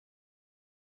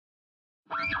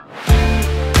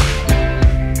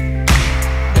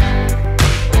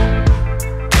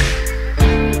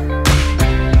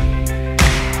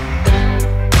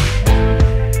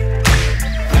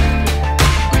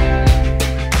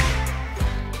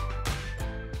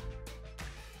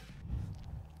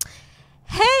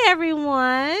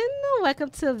Everyone, welcome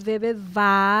to Vivid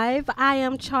Vybe. I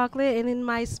am Chocolate, and in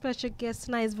my special guest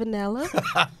tonight is Vanilla.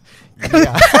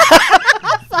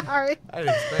 Sorry. I didn't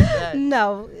expect that.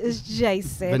 No, it's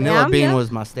Jason. Vanilla Bean was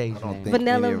my stage name.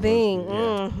 Vanilla Bean.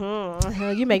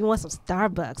 Mm-hmm. You make me want some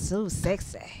Starbucks. Ooh,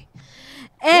 sexy.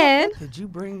 And what did you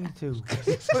bring me to? Dude.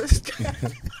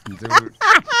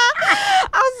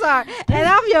 I'm sorry. And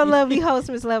I'm your lovely host,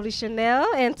 Miss Lovely Chanel.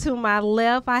 And to my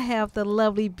left, I have the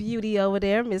lovely beauty over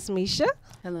there, Miss Misha.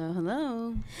 Hello,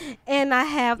 hello. And I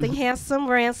have the handsome,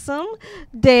 ransom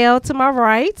Dale to my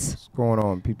right. What's going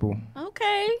on, people?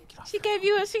 Okay. She gave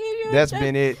you a. That's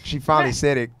been it. She finally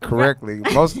said it correctly.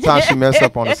 Most of the time, she messed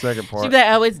up on the second part. She be like,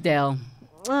 oh, it's Dell.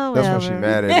 Oh, that's when she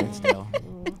mad at me.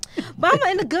 But I'm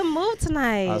in a good mood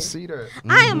tonight. I see that.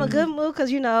 I am a good mood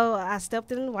because, you know, I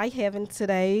stepped in white heaven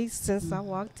today since I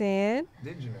walked in.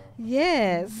 Did you know?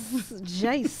 Yes.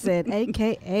 Jason,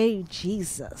 a.k.a.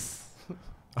 Jesus.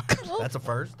 That's a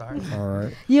first. All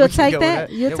right. You'll take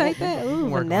that? You'll take that? Ooh,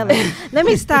 Vanilla. Let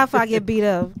me stop if I get beat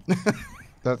up.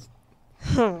 That's...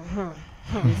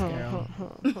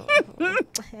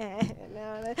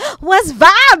 What's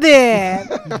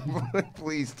vibing?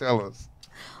 Please tell us.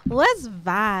 What's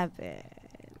vibing?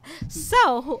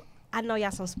 So, I know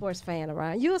y'all some sports fan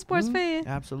around. You a sports fan?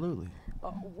 Absolutely.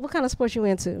 What kind of sports you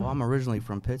into? Well, I'm originally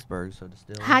from Pittsburgh, so the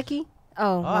Steelers. Hockey?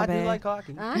 Oh, my I bad. do like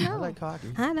hockey. I know. I like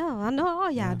hockey. I know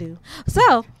all y'all do.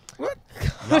 So. What?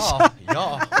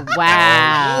 Y'all.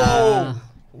 Wow.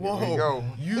 Whoa. Here we go.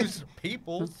 Use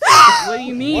people. What do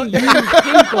you mean, you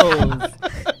peoples?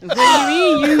 What do you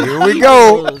mean, you Here we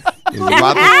go. peoples? It's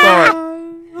about to start.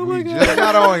 We just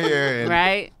got on here. And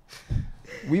right?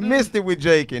 We missed it with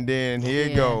Jake, and then here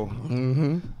you go.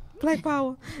 Mm-hmm. Black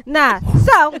power. Nah.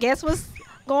 So, guess what's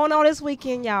going on this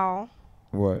weekend, y'all?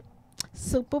 What?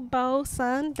 Super Bowl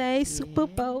Sunday. Super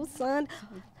Bowl Sunday.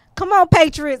 Come on,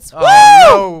 Patriots. Oh, Woo!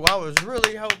 no. I was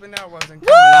really hoping that wasn't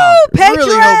coming out. Patriots!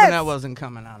 Really hoping that wasn't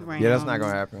coming out. Rams. Yeah, that's not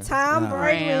going to happen. Tom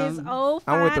Brady is old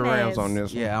I'm with the finance. Rams on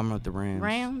this one. Yeah, I'm with the Rams.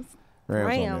 Rams?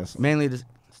 Rams on this one. Mainly the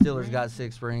Steelers got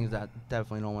 6 rings. I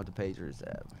definitely don't want the Patriots to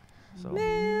have. So.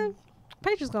 Man,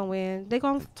 Patriots going to win. They're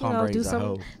going to Tom do Brady's a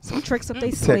hoe. some tricks up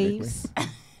their sleeves.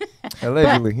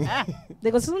 Allegedly.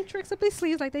 They're going to do some tricks up their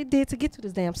sleeves like they did to get to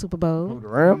this damn Super Bowl. Who, the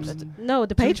Rams? No,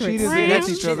 the Patriots. cheaters Rams. against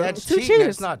each other. That's Two cheating. cheaters.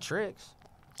 That's not tricks.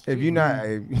 If you're not...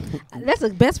 That's the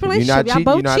best you're relationship. not Y'all cheating,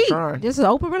 both you're not cheat. trying. This is an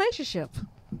open relationship.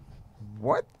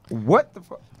 What? What the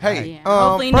fuck? Hey, Yeah.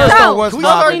 Hopefully first no. on what's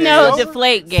Hopefully vibing no is-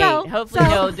 deflate gate. So- Hopefully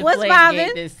no what's deflate vibing?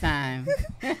 gate this time.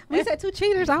 We said two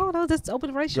cheaters. I don't know. This is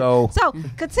open relationship. Go. So,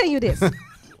 continue this.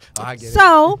 I get it.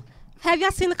 So, have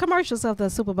y'all seen the commercials of the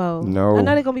Super Bowl? No. I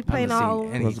know they're going to be playing haven't all seen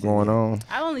over. any. What's going on?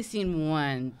 I've only seen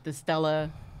one. The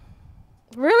Stella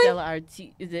Really?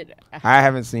 Artois. Is it? I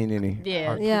haven't seen any.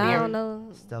 Yeah. Yeah, I Very- don't know.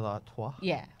 Stella Artois.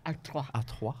 Yeah. Artois.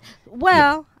 Artois.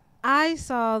 Well, I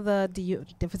saw the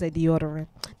deodorant.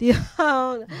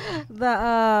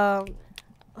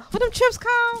 What them chips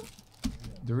called?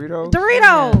 Doritos?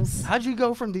 Doritos. How'd you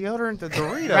go from deodorant to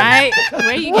Doritos? Right?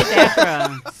 Where you get that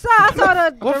from? So I saw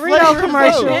the What Dorito flavor is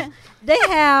commercial. those? They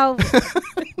have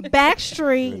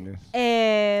Backstreet Goodness.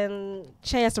 and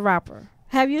Chance the Rapper.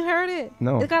 Have you heard it?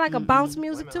 No. It's got like a bounce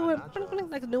music to it,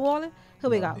 like New Orleans. Here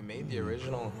we go. They made the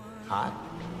original hot.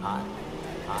 Ah,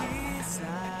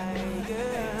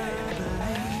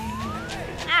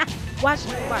 watch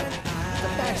it. Watch it.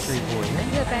 Backstreet Boys.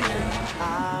 Yeah,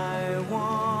 Backstreet.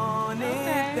 Watch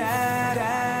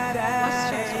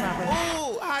Chance the Rapper.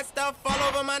 Ooh, hot stuff all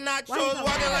over my nachos. Why you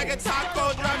Walking like a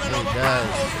taco. Driving over does.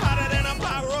 potholes. Hotter than a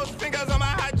pot roast. Fingers on my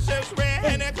hot chips. Red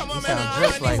handed. Come on, man. sound I'm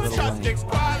just gonna like need some Lil Wayne. chopsticks.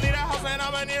 Quality the house, and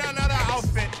I'ma need another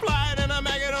outfit. Fly than a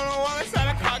maggot on the wall inside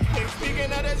a cockpit.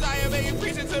 Speaking of desire, baby,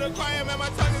 preaching to the choir. Man, my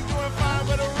tongue is doing fine,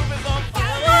 but the roof is on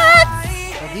fire.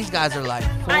 So these guys are like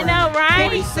 40, I know, right?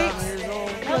 40-something years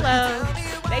old. Hello.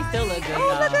 They still look good.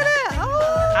 Oh, look at that.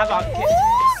 Oh, I've al- Ooh,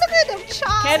 look at them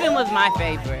chops. Kevin was my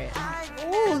favorite.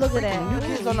 Ooh, look at that. New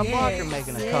Kids on the Block are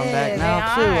making a Yes, comeback yeah,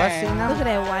 now, they too. are. I seen Look at that.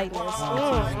 that whiteness.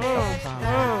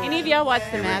 Any of y'all watch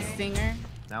The Masked Singer?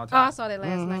 Oh, I saw that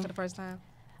last night for the first time.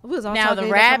 We was all Now talking the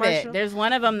in rabbit. commercial. There's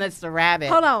one of them that's the rabbit.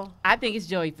 Hold on. I think it's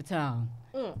Joey Fatone.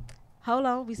 Hold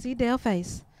on. We see Dale's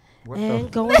face. What and the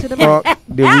going to the fuck back.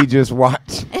 did we just watch?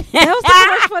 That was the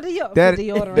commercial for the That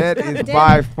deodorant. that God is damn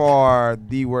by it. far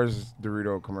the worst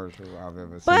Dorito commercial I've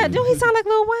ever seen. But do he sound like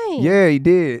Lil Wayne? Yeah, he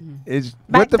did. It's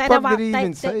what the fuck did he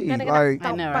even say? Like,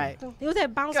 I know, right? It was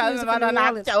that bounce Cause music I'm from New an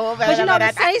Orleans. October, But you know the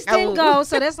that face didn't October. go,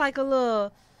 so that's like a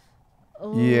little.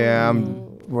 yeah, I'm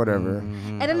Ooh. whatever.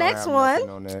 And the I don't next have nothing one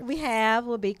on that. we have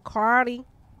will be Cardi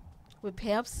with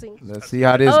Pepsi. Let's see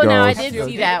how this Oh goes. no, I did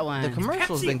see that one. The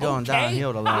commercials Pepsi, been going okay?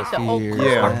 downhill the last The few old years.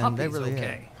 Yeah. Our man. puppy's They really okay.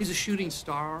 have. He's a shooting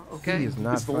star, okay? He is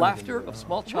not He's the funny to laughter me, of though.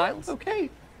 small child, okay?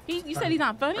 You said he's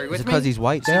not funny. Are you Is with it because me? he's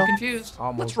white, Still Dale? confused?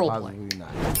 Almost Let's role play. positively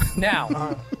not.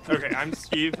 Now. Okay, I'm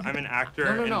Steve. I'm an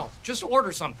actor. No. Just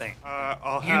order something.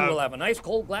 I'll You will have a nice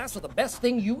cold glass of the best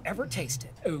thing you ever tasted,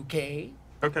 okay?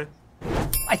 Okay.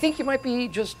 I think you might be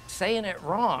just saying it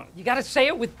wrong. You gotta say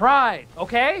it with pride,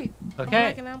 okay? Okay.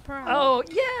 Making I'm proud. Oh,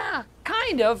 yeah,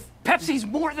 kind of. Pepsi's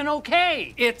more than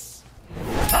okay. It's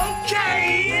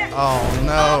okay! Oh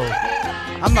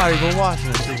no! I'm not even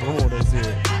watching the Super Bowl this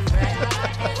year.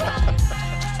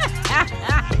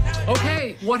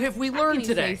 Okay, what have we learned Can you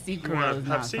say today? Steve You want Carell is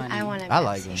not Pepsi? funny? I want I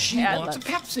like him. She Yeah, I wants a love-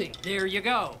 Pepsi. There you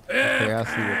go. Okay, I see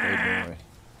what they're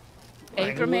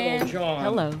doing. Anchorman. Little John.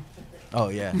 Hello. Oh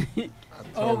yeah.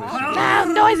 Loud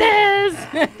noises.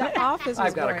 The Office was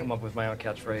I've got to great. come up with my own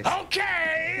catchphrase.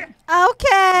 Okay.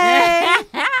 Okay.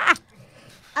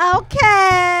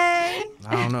 Okay.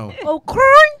 I don't know. Okay.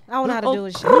 I don't know how to do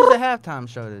it. Shit. Who's the halftime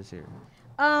show this year?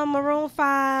 Maroon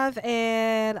 5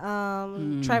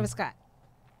 and Travis Scott.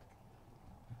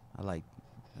 I like.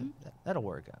 That'll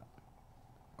work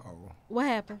out. Oh, What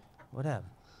happened? What happened?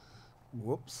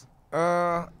 whoops.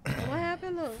 What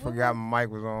happened? Look. Forgot my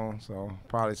mic was on, so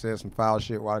probably said some foul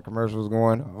shit while the commercial was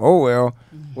going. Oh well.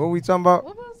 What we talking about?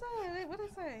 What was that? What did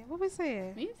it say? What we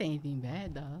saying? You didn't say anything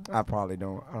bad though. I probably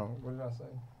don't. What did I say?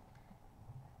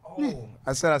 Oh,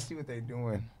 I said I see what they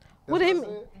doing. What That's do you I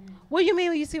mean? said? What do you mean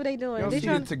when you see what they doing? You don't They see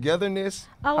trying the togetherness?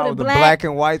 Oh, how the the black- black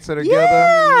and whites are together?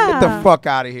 Yeah. Get the fuck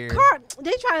out of here.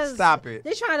 they trying to Stop it.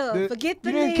 They trying to The- forget the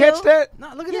you didn't meal. catch that?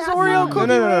 No, look at Yeah, this I Oreo saw it.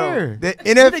 cookie right here. The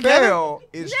NFL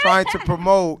is trying to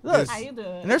promote this, How you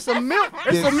doing? And there's some milk.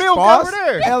 There's this some milk false over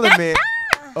there. element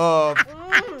of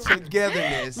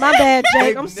togetherness. My bad, Jake.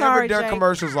 They've I'm never sorry, done Jake.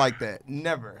 commercials like that.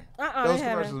 Never. Uh-uh, Those they haven't.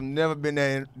 commercials have never been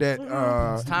that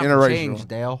It's time for interracial. change,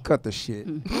 Dale. Cut the shit.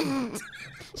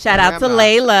 Shout out to I'm not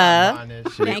Layla. buying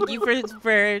that shit. Thank you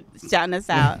for shouting us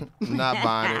out. I'm not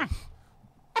buying it.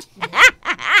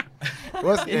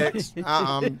 What's next?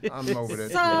 I'm over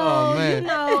that. So Oh, man. you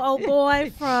know, old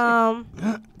boy from.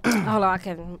 Hold on, I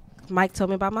can. Mike told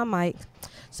me about my mic.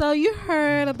 So you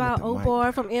heard about the old mic.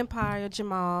 boy from Empire,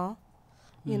 Jamal.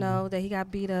 You know that he got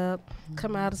beat up,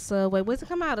 come out of Subway. Was it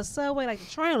come out of Subway, like the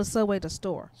train, or the Subway, the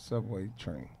store? Subway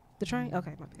train. The train.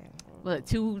 Okay, my bad. What,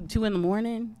 2 in the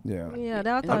morning? Yeah. Yeah,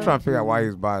 that I I'm thought. trying to figure out why he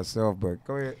was by himself, but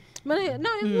go ahead. But no,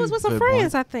 he was with some Good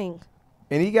friends, I think.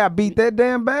 And he got beat that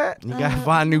damn bad? You gotta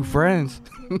find new friends.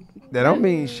 That don't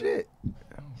mean shit.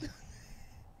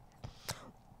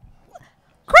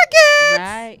 Crickets.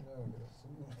 Right.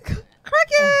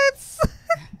 Crickets.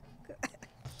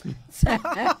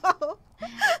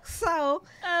 so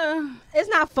it's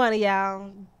not funny,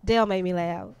 y'all. Dale made me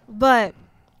laugh, but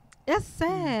it's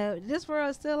sad. This world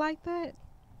is still like that.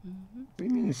 What do you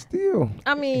mean still?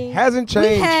 I mean, Hasn't we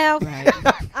changed. have. Right.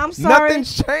 I'm sorry.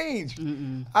 Nothing's changed.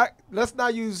 Let's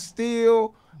not use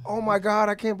still. Oh my God,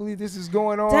 I can't believe this is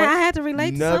going on. Damn, I had to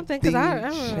relate to something because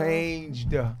Nothing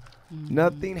changed.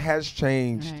 Nothing has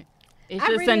changed. Right. It's I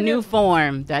just really a new do.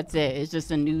 form. That's it. It's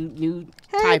just a new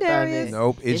Hey, type of Darius. it.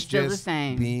 Nope, it's still the just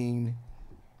same. being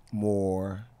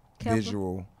more Careful.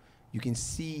 visual. You can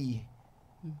see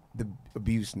the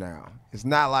abuse now. It's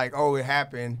not like, oh, it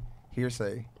happened,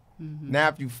 hearsay. Now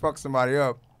if you fuck somebody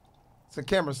up, it's a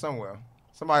camera somewhere.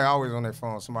 Somebody always on their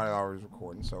phone, somebody always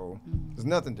recording, so there's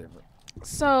nothing different.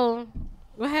 So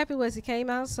what happened was he came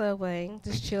out of Subway,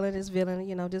 just chilling his villain,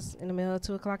 you know, just in the middle of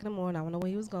 2:00 in the morning. I don't know where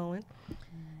he was going.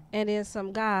 And then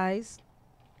some guys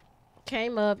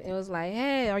came up and was like,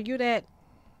 "Hey, are you that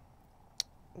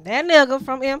nigga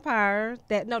from Empire?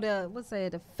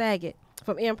 The faggot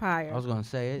from Empire?" I was gonna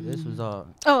say it. This was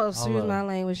Oh, excuse all, my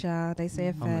language, y'all. They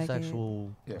said faggot.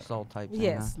 homosexual Yeah. assault type thing.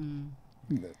 Yes.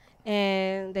 Huh?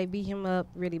 And they beat him up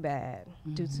really bad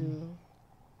due to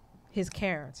his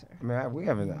character. I mean, they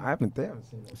haven't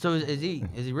seen it. So is he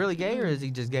really gay or is he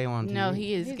just gay on TV? No,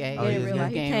 he is He's gay. gay in He's real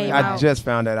life. gay He in came real out. I life. just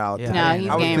found that out. Yeah. today. No, he's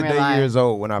I was gay in today real life. years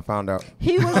old when I found out.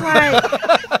 He was like,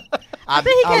 I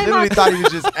think he came literally out- thought he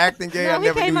was just acting gay. I no, he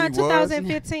never came knew out he in was.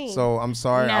 2015. So I'm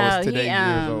sorry, I No, was today he,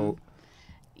 years old.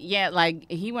 Yeah,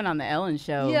 like he went on the Ellen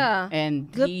show. Yeah.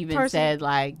 And Good he even person. said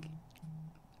like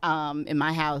in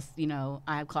my house, you know,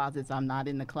 I have closets. I'm not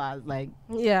in the closet. Like,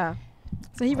 Yeah.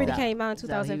 So he really Oh. came out in So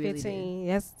he really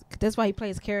 2015. That's why he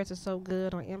plays characters so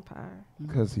good on Empire.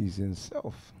 Because he's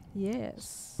himself.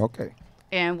 Yes. Okay.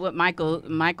 and what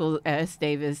Michael S.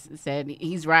 Davis said,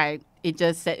 he's right. It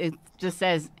just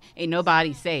says ain't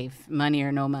nobody safe, money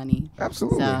or no money.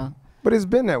 Absolutely. So, But it's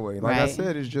been that way. Like I Right.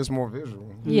 said, it's just more visual.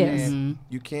 Yes. Mhm.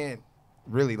 You can't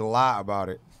really lie about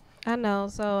it. I know.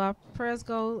 So our prayers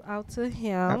go out to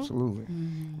him. Absolutely.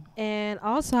 And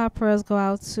also our prayers go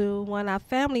out to one of our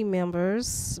family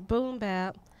members, Boom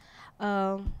Bap.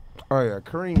 Oh yeah,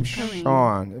 Kareem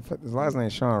Sean. In fact, his last name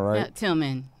is Sean, right?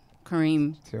 Tillman,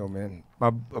 Kareem. Tillman. My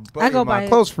buddy, I go my by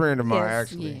close friend of mine, yes.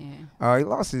 actually. Yeah. He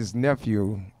lost his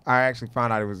nephew. I actually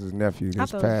found out it was his nephew I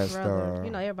this thought it was past brother.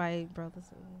 You know, everybody brothers.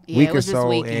 Yeah, week it or was this so,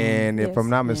 weekend. and if Yes. I'm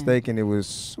not Yeah. mistaken, it was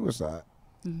suicide.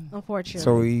 Unfortunately.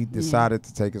 So he decided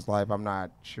to take his life. I'm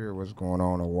not sure what's going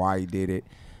on or why he did it.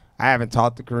 I haven't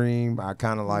talked to Kareem. I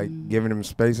kind of like giving him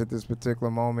space at this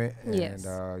particular moment. And, Yes.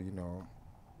 you know,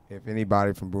 if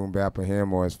anybody from Boom Bap or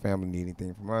him or his family need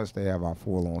anything from us, they have our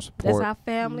full-on That's support. our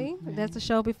family. That's the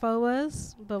show before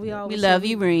us. But we always We love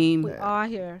you, Reem. We are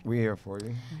here. We here for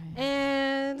you.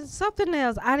 And something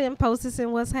else. I didn't post this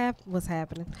in what's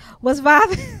happening. What's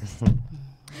vibing?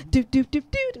 Doop doop doop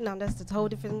doop. No, that's a whole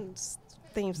different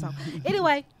theme song.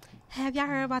 Anyway, have y'all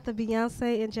heard about the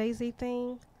Beyonce and Jay-Z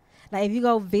thing? Like, if you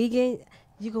go vegan,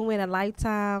 you can win a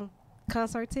lifetime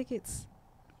concert tickets.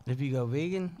 If you go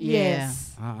vegan,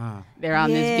 Yes. They're on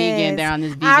this vegan. Yes. They're on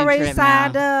this vegan I already trip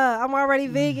signed now. up. I'm already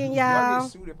vegan, Do I y'all.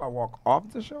 get sued if I walk off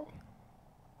the show?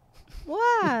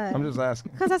 What? I'm just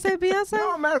asking. Because I said Beyonce?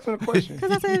 No, I'm asking a question.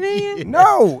 Because I said vegan?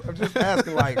 No, I'm just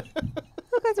asking, like,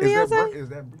 Because Beyonce? is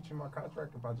that breaching my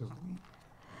contract if I just leave?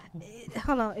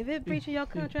 Hold on. If it breaching your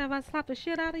contract, if I slap the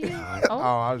shit out of you? Oh,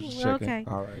 I was just checking. Okay.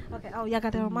 All right. Okay. Oh, y'all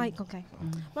got that on mic? Okay.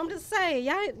 But I'm just saying,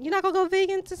 you're not going to go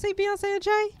vegan to see Beyonce and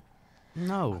Jay?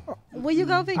 no. Will you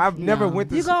go vegan? I've never went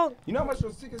to You go, You know how much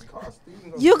those tickets cost?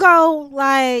 you go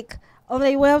like on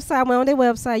their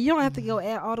website, you don't have to go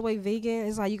all the way vegan.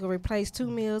 It's like you can replace 2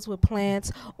 meals with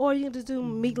plants, or you can just do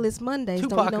meatless Mondays. Don't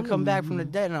Tupac eat no could come meat. back from the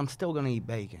dead and I'm still gonna eat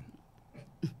bacon.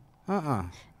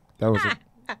 That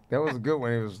was a good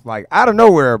one. It was like out of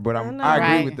nowhere, but I know. I agree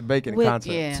Right. with the bacon With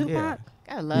concept. Yeah. Tupac,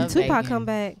 I love Tupac bacon. come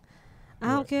back. I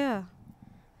don't care.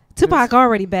 Tupac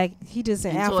already back. He just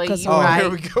in And Africa. Toy, So you right. Here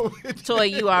we go. Toy,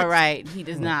 you are right. He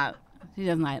does not. He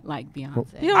doesn't like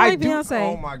Beyonce. You don't I like do.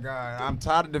 Beyonce? Oh my God, I'm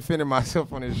tired of defending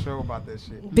myself on this show about that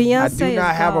shit. Beyonce I do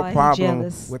not is have God. a He problem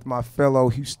jealous. with my fellow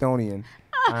Houstonian.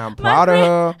 I'm proud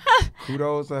of her.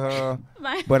 Kudos to her.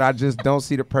 But I just don't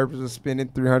see the purpose of spending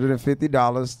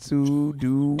 $350 to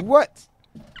do what?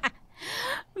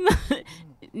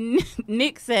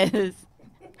 Nick says,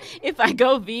 if I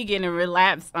go vegan and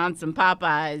relapse on some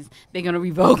Popeyes, they're gonna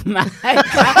revoke my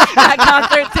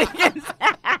concert tickets.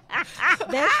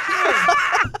 That's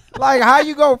true. Like, how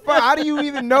you go? How do you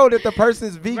even know that the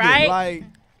person's vegan? Right? Like,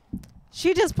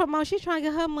 She just promote. She trying to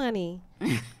get her money.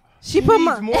 She she needs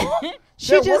promote. more.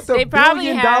 She They're just. worth They $1 probably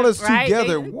billion have, right?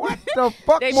 together. They- What the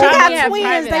fuck? They She more? probably got have twins.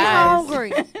 private They eyes. hungry.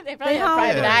 They probably have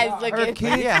hungry. private eyes Her looking.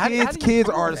 kids, Yeah, how do you kids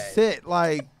are afford that? set.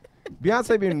 Like,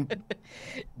 Beyonce been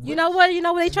You know what? You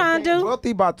know what they trying to do?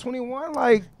 wealthy by 21.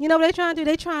 Like, You know what they trying to do?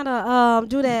 They trying to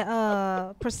do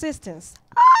that persistence.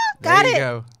 Got there you it.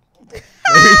 go.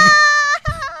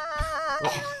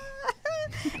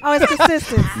 Oh, it's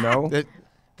persistence. no.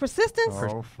 Persistence.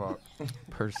 Oh fuck.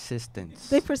 Persistence.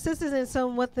 They persistent in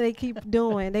some what they keep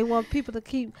doing. They want people to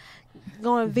keep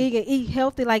going vegan, eat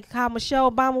healthy, like how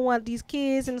Michelle Obama want these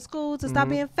kids in the schools to stop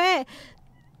being fat.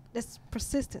 That's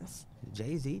persistence.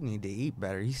 Jay-Z need to eat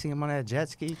better. You see him on that jet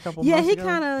ski a couple Yeah, months he ago?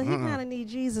 kind of need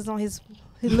Jesus on his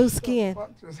loose skin.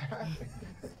 What just happened?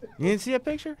 You didn't see a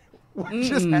picture? What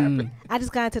just happened? I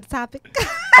just got into the topic.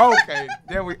 Okay,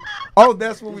 there we. Oh,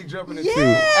 that's what we jumping into.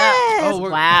 Yes.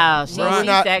 Wow, she Right. sees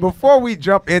Now, that. before we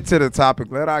jump into the topic,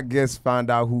 let our guests find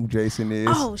out who Jason is.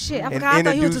 Oh shit! I and forgot. I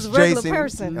thought he was introduce just a regular Jason,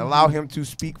 person. Allow him to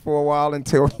speak for a while and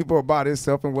tell people about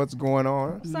himself and what's going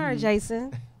on. Sorry,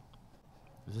 Jason.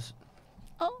 Is this,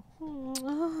 Oh.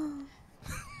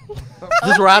 is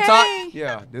this where I talk?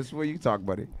 Yeah, this is where you talk,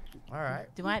 buddy. All right.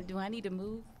 Do I need to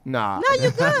move? Nah. No,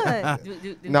 you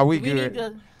good. No, we do we good. need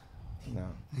to- No.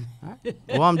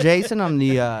 Well, I'm Jason. I'm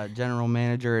the general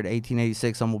manager at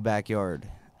 1886 Humble Backyard,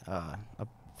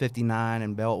 59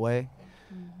 in Beltway.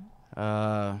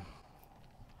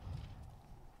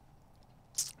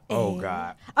 Oh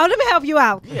God. Oh, let me help you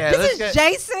out. Yeah, This let's is get-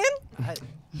 Jason.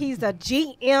 He's the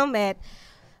GM at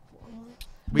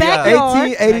Backyard.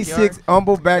 1886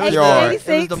 Humble Backyard. 1886.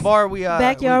 It was the bar we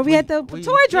Backyard. We had the toy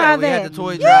drive we there. had the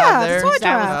toy drive Yeah, there. the toy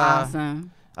That was drive.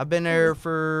 awesome. I've been there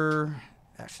for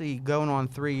actually going on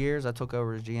 3 years. I took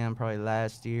over as GM probably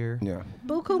last year. Yeah.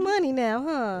 Buku money now,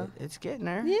 huh? It's getting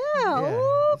there. Yeah.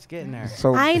 Ooh. It's getting there.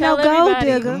 So I ain't Tell no gold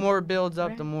everybody. The digger. more it builds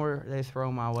up, the more they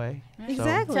throw my way. So,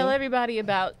 Exactly. Tell everybody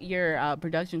about your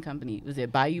production company. Was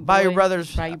it Bayou Bayou Boys?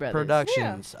 Brothers Bayou Brothers.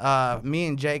 Productions. Me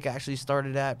and Jake actually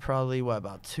started that probably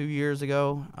about 2 years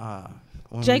ago.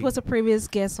 When Jake we- was a previous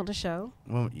guest on the show.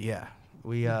 yeah,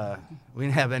 we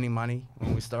didn't have any money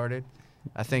when we started.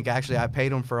 I think actually I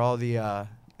paid him for all the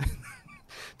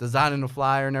designing the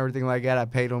flyer and everything like that. I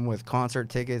paid him with concert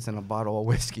tickets and a bottle of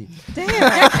whiskey. Damn.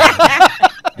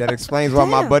 that explains why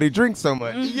my Damn. buddy drinks so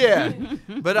much. Yeah,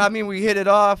 but I mean we hit it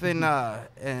off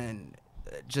and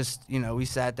just we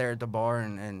sat there at the bar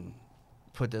and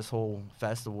put this whole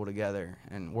festival together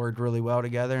and worked really well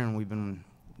together, and we've been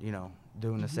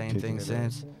doing the same thing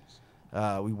since.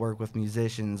 We work with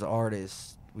musicians,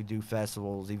 artists. We do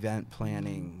festivals, event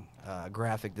planning,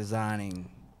 graphic designing.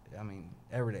 I mean,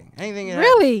 everything. Anything.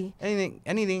 Really?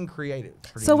 Anything creative.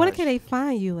 pretty So where much. can they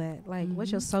find you at? Like, what's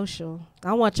your social?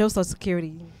 I want your social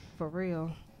security for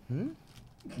real. Hmm?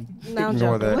 No, I'm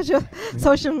Ignore joking. that. What's your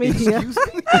social media?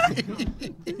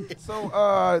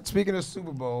 So, speaking of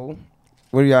Super Bowl,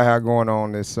 what do y'all have going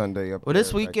on this Sunday? Up Well, this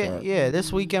there in weekend, Backyard?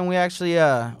 this weekend we actually,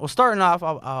 starting off,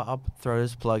 I'll throw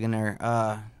this plug in there.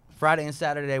 Friday and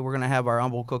Saturday we're gonna have our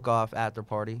humble cook-off after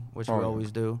party, which we Oh, yeah.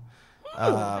 always do.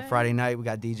 Friday night we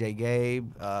got DJ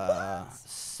Gabe.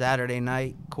 Saturday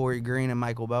night Corey Green and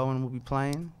Michael Bowen will be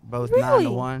playing, both 9 Really?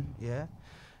 to 1. Yeah.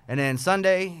 And then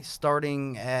Sunday,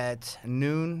 starting at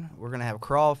noon, we're gonna have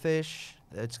crawfish.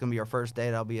 It's gonna be our first day.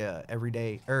 That'll be a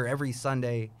every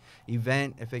Sunday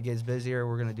event. If it gets busier,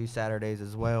 we're gonna do Saturdays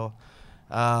as well.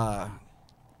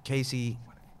 Casey,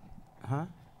 huh?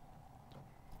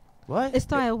 What? It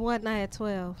started one night at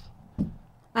 12.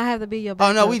 I have to be your Oh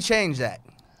backup. no, we changed that.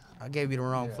 I gave you the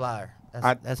wrong flyer.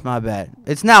 I- That's my bad.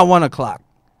 It's now 1 o'clock.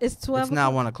 It's 12. It's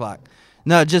now 1 o'clock.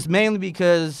 No, just mainly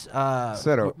because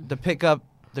Set up. to pick up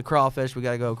the crawfish, we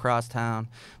got to go across town.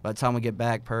 By the time we get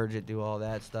back, purge it, do all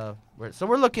that stuff. So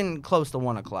we're looking close to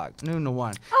 1 o'clock, noon to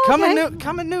 1. Oh, Come okay. at noon.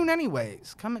 Come at noon,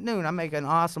 anyways. Come at noon. I make an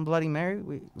awesome Bloody Mary.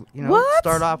 We, What?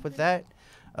 start off with that.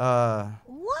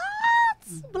 What?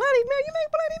 Bloody Mary? You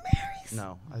make Bloody Marys?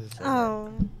 No, I just said that.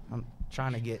 Oh. I'm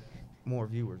trying to get more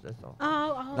viewers. That's all.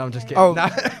 Oh. No, I'm just okay.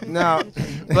 kidding. Oh, No.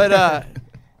 no.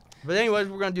 But anyways,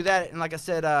 we're gonna do that, and like I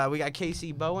said, we got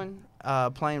Casey Bowen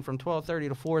playing from 12:30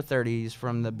 to 4:30. He's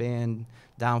from the band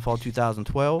Downfall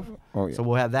 2012. Oh, yeah. So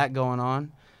we'll have that going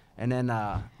on, and then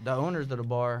the owners of the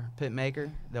bar, Pit Maker,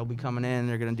 they'll be coming in.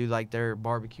 They're gonna do like their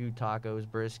barbecue tacos,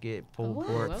 brisket, pulled What?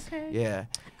 pork. Okay. Yeah.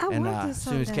 I And want as this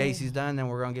soon as someday. Casey's done, then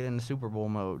we're gonna get into Super Bowl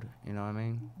mode. You know what I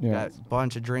mean? Yeah. Got a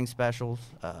bunch of drink specials.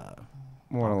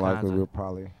 More than all likely, kinds of- we'll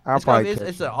probably. I'll probably catch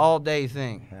It's it an all-day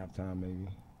thing. halftime, maybe.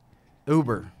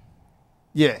 Uber.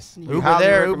 Yes. Uber Highly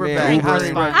there, Uber recommend back. Drink Highly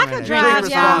responsibly. I could recommend it. drive,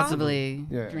 Drink y'all. responsibly.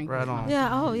 Yeah. Drink Right on. responsibly. Yeah.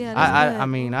 Oh, yeah. That's I good.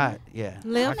 mean, yeah.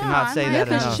 Live? I cannot say I'm that not Live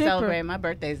gonna enough. shit. celebrate. My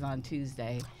birthday's on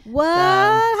Tuesday. What?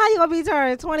 How you gonna be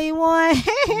turning 21?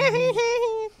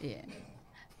 Yeah.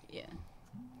 Yeah.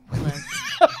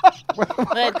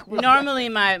 But normally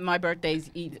my birthday's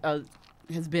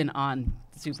has been on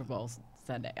Super Bowl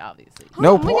Sunday, obviously.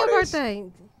 No When your parties?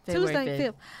 birthday? February Tuesday 5th.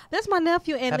 5th. That's my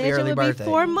nephew, and Happy Legend early will be birthday.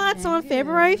 4 months on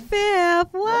February 5th.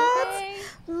 What? Okay.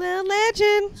 Little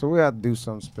Legend. So we have to do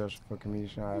something special for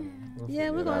Community Shine. We'll Yeah,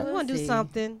 figure we're it gonna out. we gonna do See.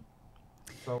 something.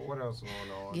 So what else is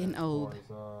going on? Getting as old. far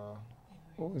as,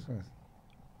 what was this?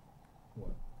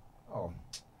 What? Oh.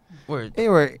 Word.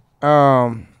 Anyway,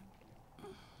 y'all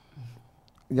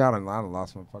done, I done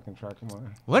lost my fucking track of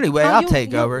mine. Well, anyway, Oh, I'll you-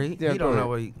 take you- over. He Yeah, he go don't know ahead.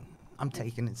 what he. I'm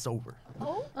taking it sober.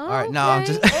 Oh, All right, no, I'm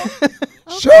just.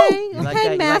 Okay, You like okay,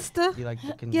 that? master. You like the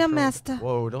control? Yeah, master.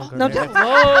 Whoa, don't go No, there. don't-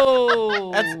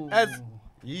 Whoa. That's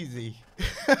easy.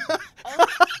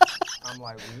 I'm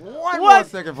like, one more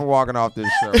second for walking off this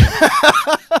show.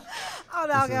 Oh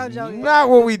no, okay, I'm joking. Not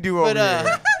what we do over But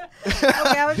here. Okay,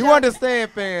 I'm You joking.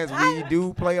 understand, fans? We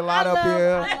do play a lot up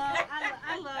here.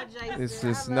 I love Jason. It's I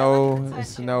just love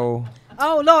it's no.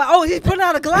 Oh Lord! Oh, he's putting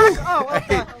out a Glock. Oh, I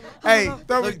thought, Hey,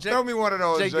 Look, Jake- throw me one of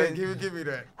those, Jake Jake. did- Give me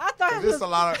that. I thought he There's was, a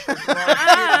lot of shit going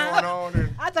on.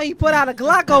 And I thought he put out a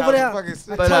Glock over there. fucking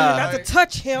sick. But, Told you uh, not to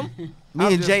touch him. Me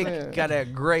I'm and just Jake saying. got a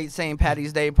great St.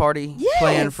 Patty's Day party Yes.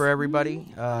 planned for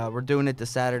everybody. We're doing it the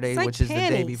Saturday, St. which is the day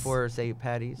Patty's. before St.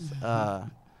 Patty's.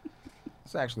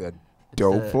 It's actually a It's,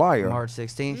 dope flyer. March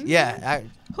 16th. Yeah.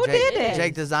 Who did that?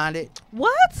 Jake designed it.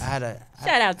 What? I had a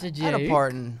Shout out to I had a Jake.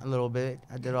 part in a little bit.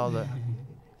 I did all the.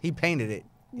 He painted it.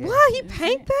 What? He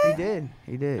paint that? He did.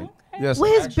 He did. Yes,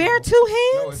 With his bare 2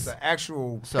 No, hands? it's an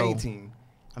actual So, painting,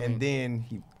 and then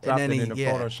he dropped then it he- in the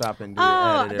yeah. Photoshop and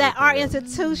Oh, added that Art everything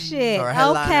else. Institute shit. Our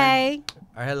headliner. Okay.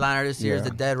 Our headliner this year is Yeah.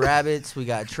 the Dead Rabbits. We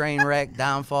got Trainwreck,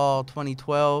 Downfall,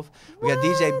 2012. We got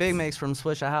DJ What? Big Mix from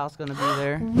Swisher House gonna be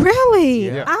there. Really?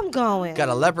 Yeah. I'm going. Got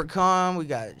a Leprechaun. We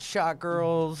got Shot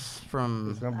Girls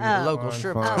from It's gonna be the Oh. local fun,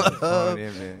 strip fun, club. fun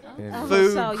event. Oh,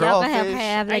 Food, so y'all gonna crawfish.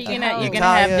 have Are like you a gonna whole- you're gonna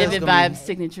have Italia's Vivid gonna be- Vybe's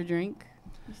signature drink?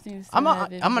 I'm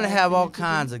gonna have all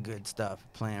kinds of good stuff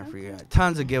planned for you.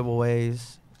 Tons of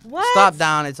giveaways. What? Stop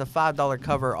down. It's a $5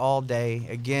 cover all day.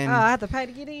 Again, Oh, I have to pay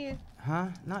to get in. huh?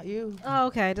 Not you. Oh,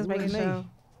 okay. Just You making and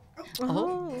sure.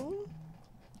 Oh.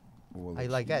 How you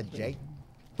like that, Jake?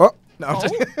 Oh, No, I'm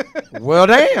just well,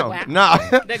 damn. Wow. Nah.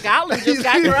 The goblin just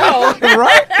got grown.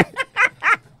 Right?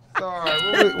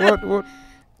 Sorry. What?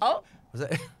 Oh, Was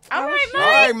that? all right,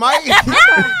 All Mike. right, Mike.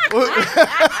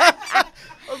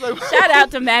 Shout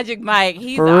out to Magic Mike.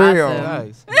 He's For awesome. real.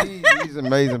 Nice. He's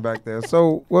amazing back there.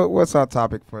 So, what's our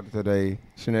topic for today,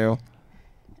 Chanel?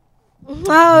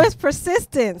 Oh, it's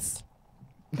persistence.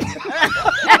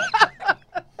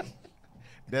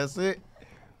 That's it.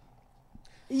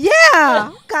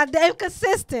 Yeah. Goddamn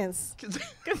consistence.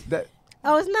 That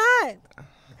Oh, it's not.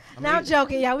 Now I'm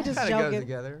joking, y'all. We just Kinda goes joking.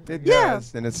 together. it Yeah.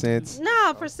 does in a sense.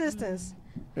 Nah, persistence.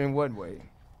 In what way?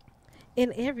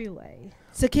 In every way.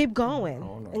 To keep going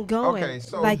Oh, no. and going. Okay,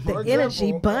 so like the for energy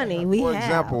example- bunny we for have.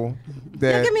 example, Yeah,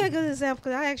 that give me a good example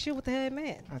because I asked you what the hell it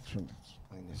meant. I tried to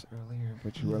explain this earlier,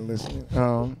 but you weren't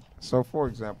listening. So for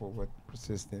example, what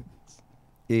persistence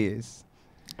is.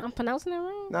 I'm pronouncing it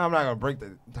wrong. Now I'm not gonna break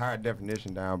the entire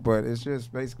definition down, but it's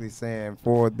just basically saying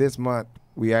for this month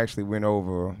we actually went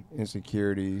over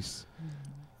insecurities,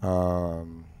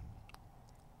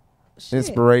 Shit.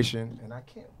 inspiration, and I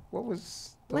can't. What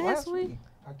was the Last last week? week?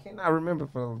 I cannot remember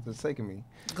for the sake of me.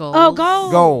 Goals. Oh,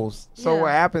 goals. Goals. So Yeah.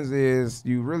 what happens is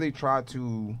you really try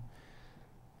to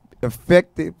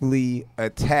effectively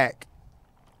attack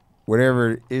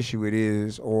whatever issue it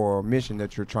is or mission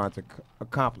that you're trying to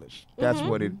accomplish. That's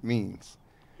what it means.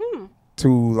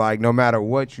 To like, no matter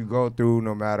what you go through,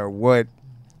 no matter what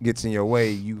gets in your way,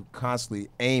 you constantly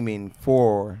aiming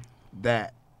for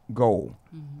that goal.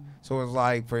 So it's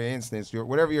like, for instance,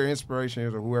 whatever your inspiration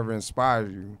is or whoever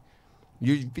inspires you,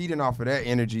 you're feeding off of that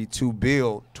energy to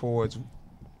build towards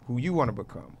who you want to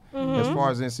become. As far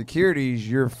as insecurities,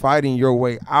 you're fighting your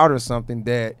way out of something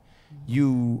that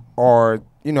you are,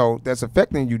 that's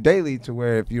affecting you daily, to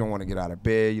where if you don't want to get out of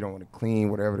bed, you don't want to clean,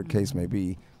 whatever the case may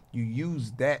be, you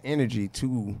use that energy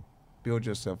to build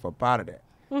yourself up out of that.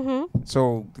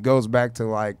 So it goes back to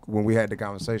like when we had the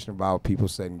conversation about people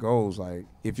setting goals. Like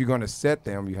if you're going to set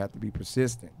them, you have to be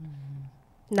persistent.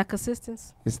 Not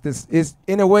consistence. It's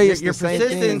in a way it's Your the same thing,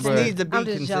 persistence but- needs to be I'm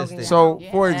just joking. consistent. So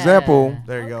for Yeah. example,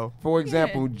 there you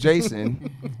go. Jason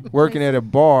working at a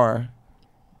bar,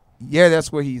 yeah,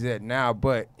 that's where he's at now,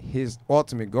 but his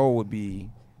ultimate goal would be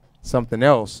something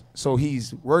else. So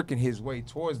he's working his way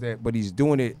towards that, but he's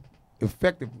doing it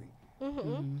effectively.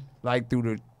 Like through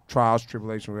the trials,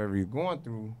 tribulation, whatever you're going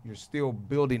through, you're still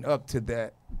building up to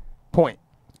that point.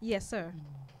 Yes, sir.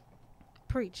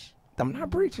 Preach. I'm not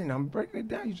preaching. I'm breaking it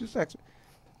down. You just asked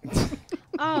me.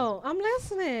 Oh, I'm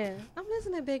listening. I'm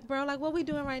listening, big bro. Like what we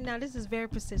doing right now, this is very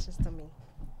persistence to me.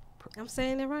 I'm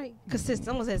saying it right. Consistent.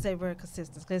 I'm gonna say very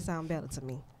consistent because it sounds better to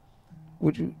me.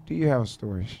 Do you have a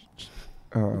story?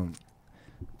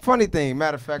 Funny thing,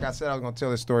 matter of fact, I said I was gonna tell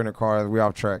this story in the car. We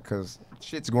off track because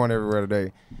shit's going everywhere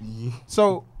today.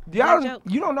 So Bad joke.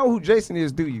 you don't know who Jason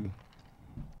is, do you?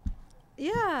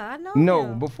 Yeah, I know. No,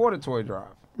 him. before the toy drive.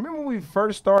 Remember when we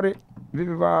first started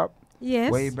Vivid Vybe?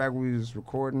 Yes. Way back when we was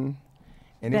recording,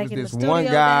 and Back it in was the this one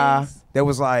studio guy days. that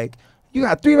was like, "You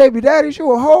got 3 baby daddies,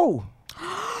 you a hoe."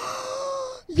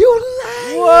 You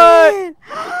lying? What?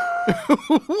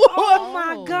 Oh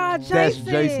my God, Jason. That's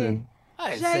Jason. I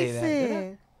didn't say that. did I?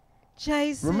 Jason.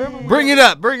 Jason. Remember? Bring it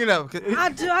up. Bring it up. I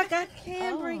do. I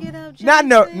can bring it up.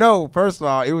 Jason. No. First of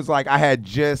all, it was like I had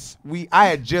just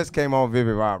came on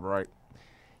Vivid Vybe, right?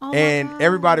 Oh my And God.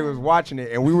 everybody was watching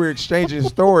it, and we were exchanging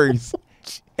stories.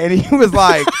 And he was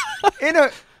like,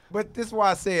 but this is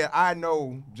why I said I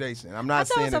know Jason. I'm I not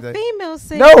thought it saying was a that. female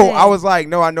saying No, that. I was like,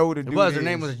 no, I know who the It dude was. is. Her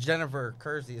name was Jennifer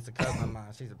Kersey. It's a cousin of mine.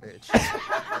 She's a bitch.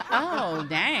 Oh,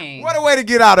 dang. What a way to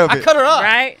get out of it. I cut her up.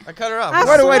 Right? I cut her up. I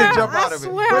What a way to swear- jump I out of it.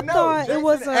 swear But I no, thought it Jason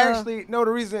was, actually, no,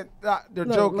 the reason, the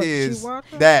Look, joke look, she is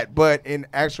walked up. that, but in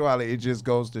actuality, it just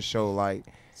goes to show, like,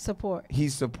 support. He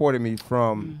supported me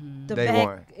from The day back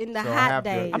one. in the So I hot have to-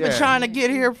 days. I've been Yeah. trying to get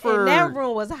here for And that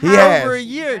room was hot. He has. over a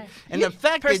year, and the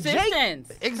fact that Jake,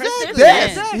 Persistence. exactly,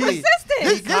 Yes. Persistence. He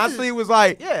Persistence. constantly was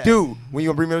like, Yeah. dude, when you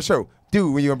gonna bring me on the show?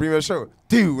 Dude, when you gonna bring me on the show?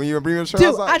 Dude, when you gonna bring me on the show? Dude,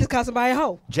 was like, I just called somebody a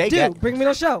hoe. Jake Dude, got- bring me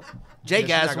to the show. Jake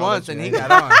Yeah, she's asked not gonna once, let and you he in.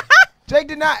 got on. Jake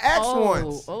did not ask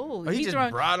once. Oh, he just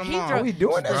brought him on. Are we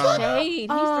doing this? the shade. He's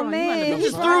Oh, throwing man, you He under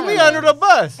just the threw me bus. under the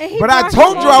bus. And he But I brought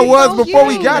told him you I on was before before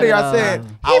we you. got here. I said, He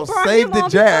I'll brought save him the on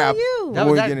jab before you. That before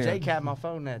was we that get in. Jake had my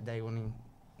phone that day when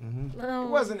he. Um, It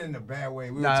wasn't in a bad way.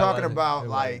 We were Nah, it talking wasn't. about It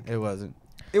like wasn't. It wasn't.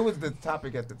 it was the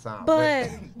topic at the time. But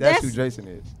that's who that's- Jason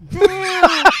is. Damn,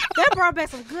 that brought back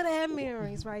some good ass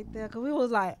memories right there. Cause we was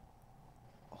like,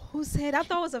 who said? I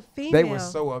thought it was a female. They were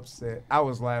so upset. I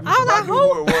was laughing. I was 'cause like, knew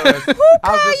who- it was. who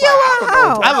I was called just you like, a I don't know hoe?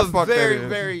 what I have the a fuck that very, is.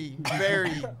 very,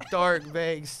 very dark,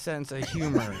 vague sense of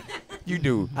humor. You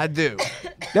do. I do.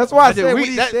 That's why I do. said We- when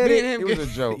he that- said me it, and him it was a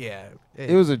get- joke. Yeah.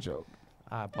 It was a joke.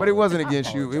 I But it wasn't apologize.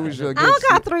 against you. It was against. I don't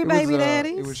got three it was, baby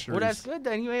daddies. It was Well, that's Sharice. good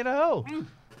then. You ain't a hoe.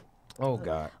 Oh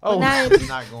God. Oh, Now I'm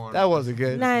not going. that wasn't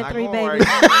good. 9-3 Not baby. going right.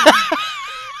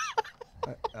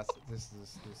 This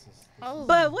is.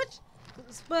 But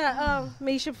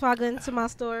Misha, before I go into my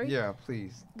story, Yeah,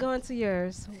 please. go into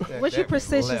yours. That- What's your that went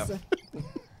persistence? left.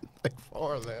 Like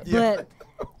far left. Yeah.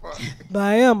 But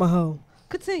I am a hoe.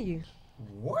 Continue.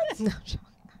 What? No,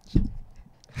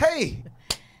 Hey,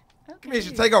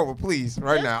 Misha, take over, please,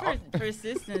 right Just now.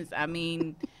 persistence. I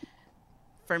mean,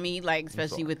 for me, like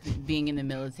especially with being in the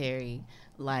military,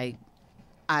 like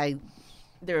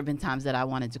there have been times that I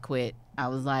wanted to quit. I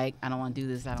was like, I don't want to do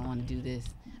this. I don't want to do this.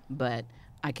 But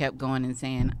I kept going and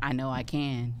saying, I know I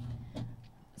can.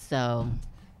 So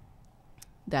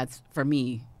that's for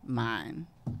me, mine.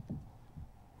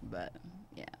 But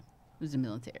yeah, it was the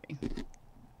military.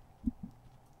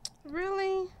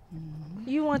 Really?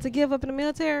 You want to give up in the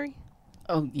military?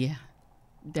 Oh yeah,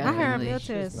 I definitely. heard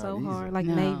military is It's so not easy. hard, like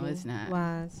No, Navy it's not.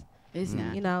 wise. It's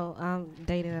not. You know, I'm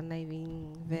dating a Navy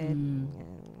vet.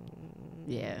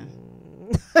 Yeah.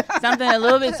 Something a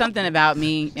little bit something about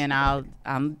me, and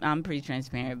I'm pretty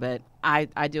transparent, but I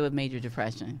deal with major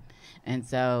depression, and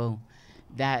so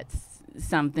that's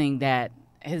something that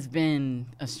has been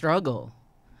a struggle.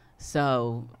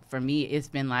 So for me, it's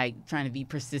been like trying to be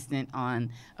persistent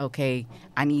on, okay,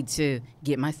 I need to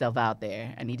get myself out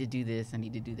there. I need to do this. I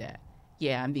need to do that.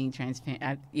 Yeah, I'm being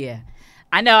transparent.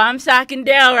 I know I'm shocking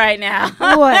Dale right now.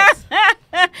 What?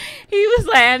 He was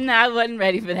like, I wasn't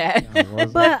ready for that.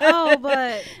 But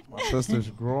My sister's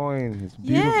growing. It's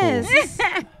beautiful. yes,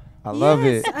 I love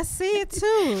yes, it. I see it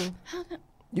too.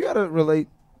 You gotta relate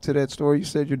to that story. You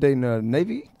said you're dating a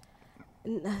Navy.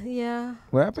 Yeah,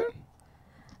 What happened?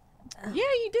 Yeah,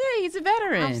 you did. He's a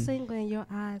veteran. I'm single in your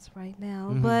eyes right now,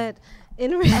 Mhm. but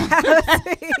in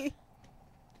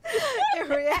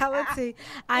reality,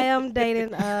 I am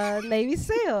dating a Navy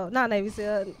SEAL, not Navy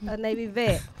SEAL, a Navy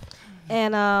vet,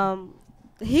 and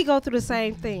he go through the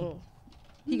same thing.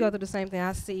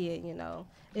 I see it. You know,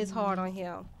 it's hard on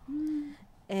him,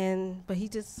 but he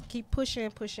just keep pushing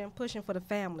for the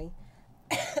family.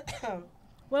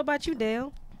 What about you,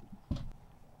 Dale?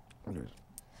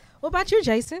 What about you,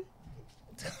 Jason?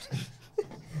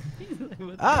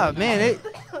 Ah, man,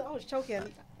 I was choking.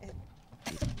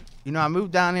 you know, I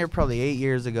moved down here probably 8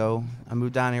 years ago. I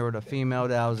moved down here with a female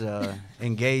that I was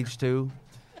engaged to.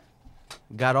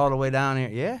 Got all the way down here.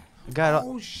 Yeah,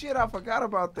 Oh shit! I forgot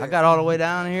about that. I got all the way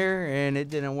down here, and it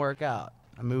didn't work out.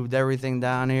 I moved everything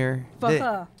down here. For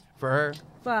her. For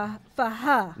her. For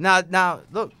her. Now,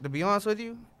 look, to be honest with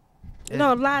you.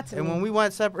 No, lie to And me. when we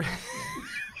went separate.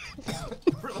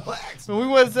 Relax. When we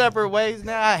went separate ways,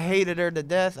 now I hated her to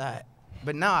death.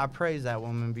 But now I praise that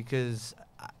woman because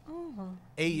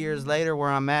 8 years later, where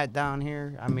I'm at down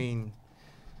here, I mean,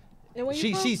 And where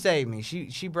you from? she saved me.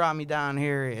 She brought me down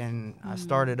here, and I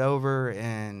started over,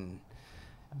 and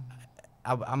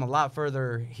I'm a lot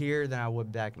further here than I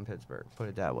would back in Pittsburgh. Put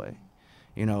it that way.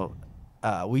 You know,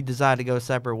 we decided to go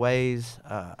separate ways.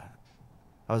 I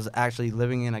was actually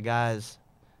living in a guy's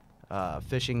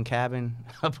fishing cabin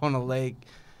up on a lake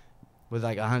with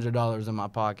like $100 in my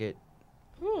pocket.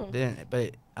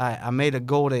 But I made a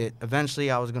goal that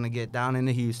eventually I was gonna get down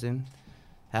into Houston,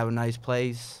 have a nice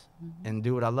place, and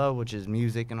do what I love, which is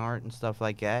music and art and stuff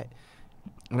like that.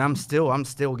 And I'm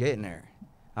still getting there.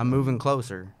 I'm moving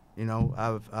closer. You know,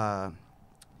 I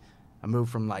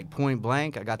moved from like Point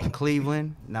Blank. I got to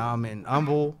Cleveland. Now I'm in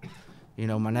Humble. You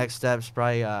know, my next step's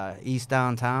probably east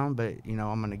downtown, but you know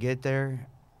I'm gonna get there.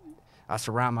 I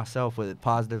surround myself with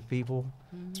positive people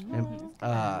and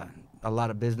a lot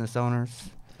of business owners.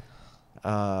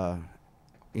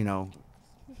 You know,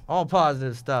 all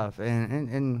positive stuff,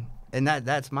 and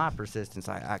that's my persistence.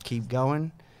 I keep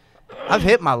going. I've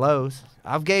hit my lows.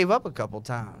 I've gave up a couple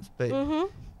times, but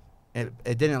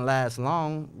it didn't last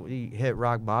long. We hit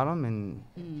rock bottom, and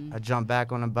I jumped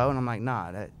back on the boat, and I'm like,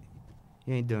 nah,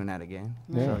 you ain't doing that again.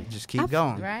 Yeah. So just keep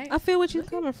going. Right. I feel what you're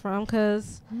coming from,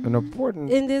 because An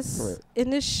important. in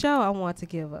this show, I want to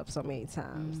give up so many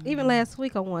times. Even last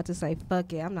week, I wanted to say,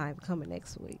 fuck it, I'm not even coming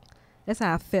next week. That's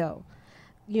how I felt,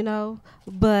 you know?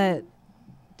 But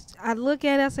I look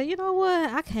at it, I say, you know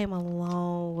what? I came a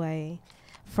long way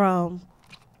from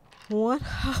one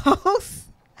host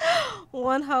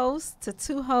to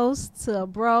two hosts to a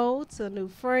bro to new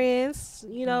friends.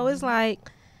 You know, it's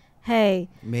like, hey,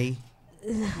 Me.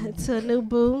 to a new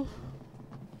boo.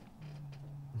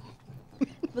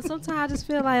 But sometimes I just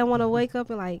feel like I want to wake up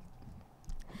and like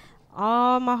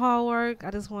all my hard work,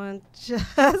 I just want to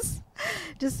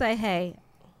just say, hey,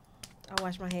 I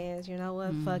wash my hands. You know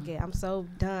what? Fuck it. I'm so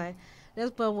done.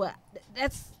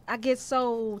 I get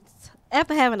so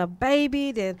after having a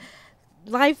baby, then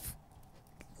life,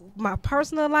 my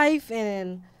personal life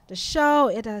and the show,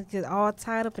 it does get all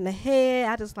tied up in the head.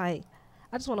 I just want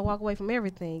to walk away from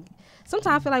everything.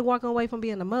 Sometimes I feel like walking away from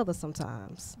being a mother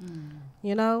sometimes,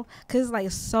 you know, because it's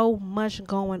like so much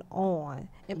going on.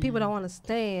 And people don't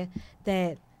understand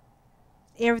that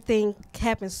everything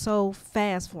happened so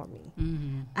fast for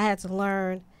me. I had to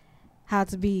learn how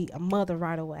to be a mother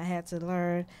right away. I had to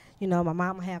learn, you know, my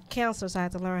mom have cancer, so I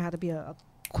had to learn how to be a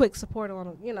quick supporter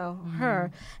on, you know,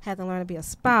 her. Had to learn to be a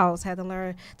spouse. Had to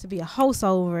learn to be a host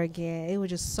over again. It was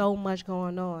just so much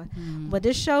going on. But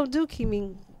this show do keep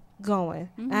me going.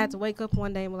 I had to wake up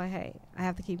one day and be like, hey, I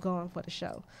have to keep going for the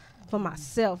show. For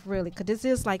myself, really. Because this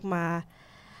is like my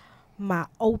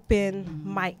open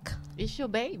mic. It's your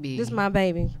baby. This is my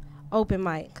baby. Open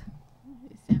mic.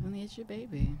 Definitely, it's your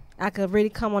baby. I could really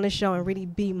come on this show and really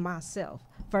be myself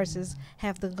versus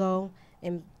have to go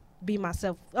and be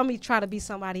myself. I mean, try to be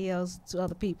somebody else to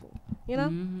other people, you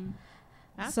know?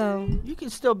 So You can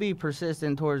still be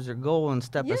persistent towards your goal and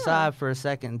step aside for a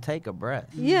second and take a breath.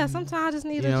 yeah, sometimes I just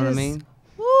need You to know just, what I mean?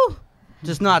 woo,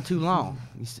 Just not too long.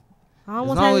 I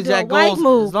almost had to do a white as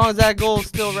move. long as that goal's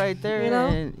still right there, You know?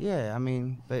 and yeah, I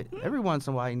mean, but every once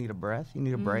in a while you need a breath, you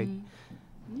need a break.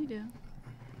 You do.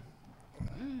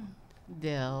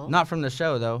 Dill. Not from the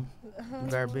show though. You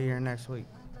better be here next week.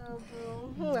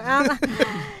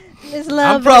 Miss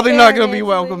Love I'm probably is not there gonna be next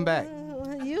welcome week. back.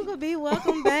 You could be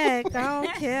welcome back. I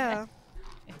don't care.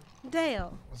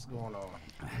 Dale. What's going on?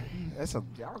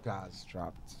 Y'all guys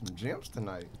dropped some gems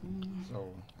tonight, so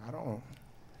I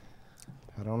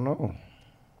don't know.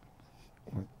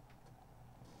 I'm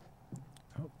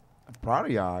proud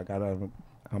of y'all.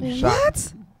 I'm shocked.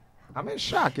 What? I'm in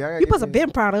shock. Y'all You supposed to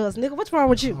been proud of us, nigga. What's wrong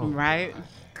with you? Right?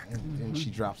 And then she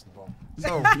drops the ball.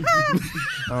 So,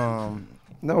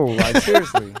 no, like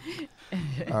seriously,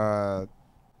 to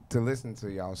listen to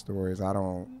y'all stories,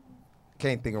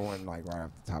 can't think of one like right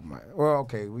off the top of my. Well,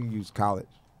 okay, we used college.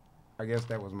 I guess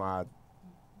that was my.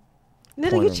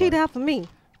 Nigga, point you of cheated life. out for me.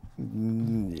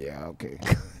 Yeah, okay.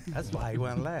 That's why he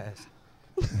went last.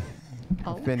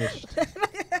 Finished.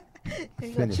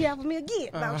 You gonna cheat out for me again?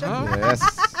 No, I'm joking. Yeah,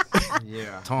 that's,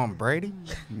 yeah. Tom Brady.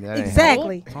 That ain't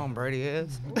Exactly. Tom Brady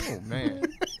is. Oh man.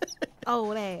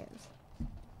 Old ass.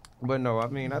 But no, I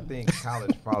mean, I think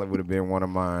college probably would have been one of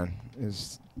mine.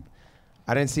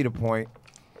 I didn't see the point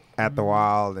after a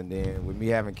while, and then with me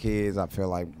having kids, I feel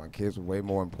like my kids were way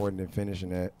more important than finishing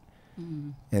that.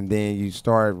 And then you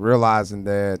start realizing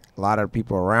that a lot of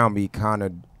people around me kind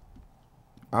of,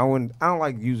 I don't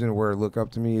like using the word look up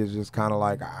to me. It's just kind of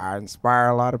like I inspire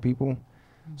a lot of people.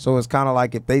 So it's kind of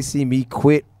like if they see me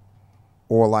quit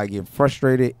or like get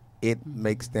frustrated, it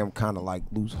makes them kind of like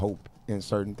lose hope in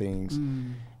certain things.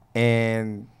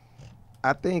 And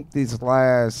I think these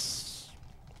last,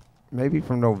 maybe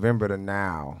from November to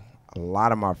now, a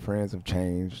lot of my friends have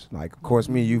changed. Like, of course,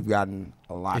 me and you've gotten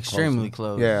a lot Extremely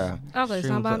closer. close. Yeah. Okay,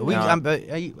 Extremely somebody.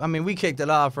 close. I mean, we kicked it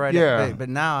off right. Yeah. But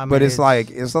now, I mean, But it's like,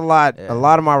 it's a lot, yeah. a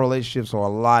lot of my relationships are a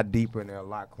lot deeper and they're a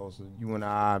lot closer. You and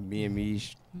I, me and me,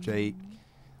 Jake,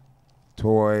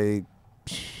 Toy,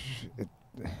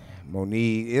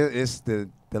 Monique, it's the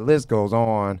list goes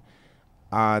on.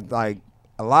 Like,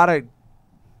 a lot of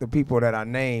the people that I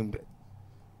named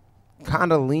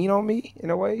kind of lean on me in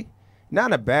a way. Not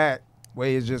in a bad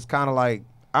way. It's just kind of like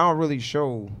I don't really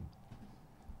show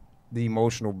the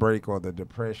emotional break or the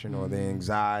depression or the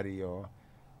anxiety, or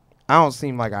I don't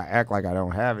seem like I act like I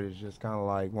don't have it. It's just kind of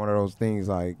like one of those things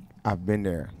like I've been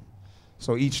there.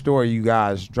 So each story you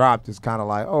guys dropped is kind of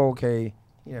like, oh, okay,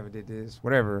 you never did this,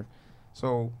 whatever.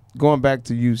 So going back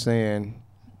to you saying,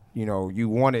 you know, you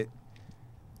wanted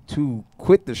to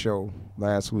quit the show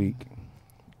last week,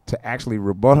 to actually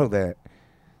rebuttal that,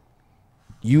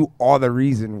 you are the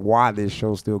reason why this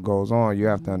show still goes on. You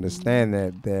have to understand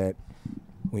that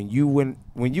when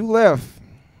you left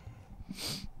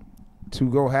to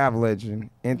go have Legend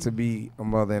and to be a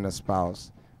mother and a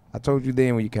spouse, I told you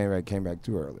then when you came back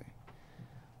too early.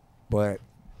 But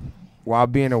while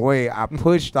being away, I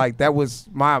pushed, like, that was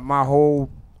my whole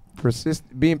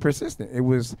being persistent. It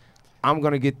was, I'm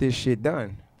going to get this shit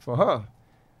done for her.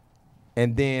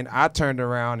 And then I turned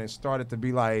around and started to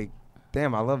be like,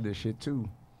 damn, I love this shit too.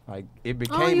 Like, it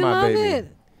became my baby.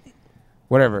 It.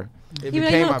 Whatever. It You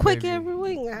became know, my quick baby. every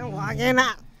week. I'm walking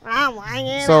out. I'm walking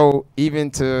out. So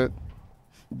even to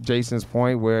Jason's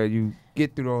point, where you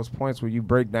get through those points where you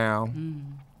break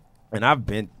down, and I've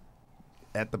been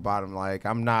at the bottom. Like,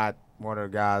 I'm not one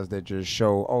of the guys that just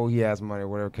show, oh, he has money,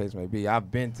 whatever case may be.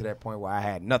 I've been to that point where I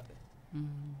had nothing.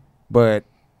 But,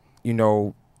 you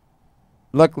know,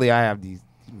 luckily I have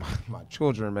my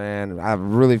children, man. I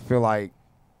really feel like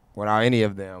without any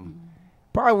of them,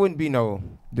 probably wouldn't be no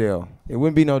Dale. It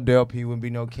wouldn't be no Dale P. Wouldn't be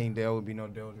no King Dale. Wouldn't be no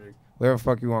Dale Drake. Whatever the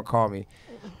fuck you want to call me.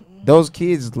 Those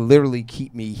kids literally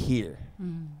keep me here.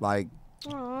 Like,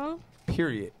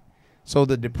 period. So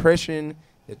the depression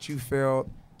that you felt,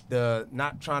 the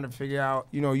not trying to figure out,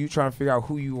 you know, you trying to figure out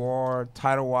who you are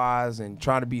title-wise and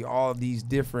trying to be all of these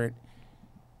different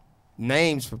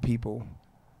names for people.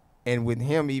 And with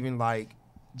him even, like,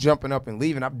 jumping up and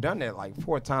leaving, I've done that, like,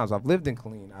 4 times. I've lived in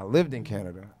Killeen. I lived in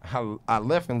Canada. I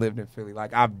left and lived in Philly.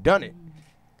 Like, I've done it.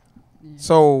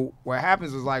 So what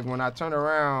happens is, like, when I turn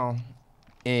around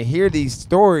and hear these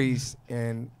stories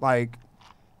and, like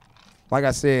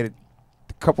I said,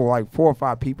 a couple, like 4 or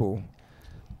 5 people,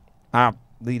 I'll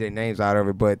leave their names out of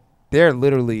it, but they're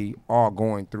literally all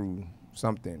going through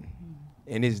something,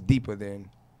 and it's deeper than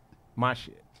my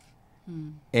shit.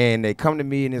 And they come to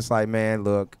me, and it's like, man,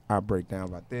 look, I break down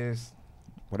about this,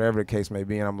 whatever the case may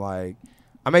be, and I'm like,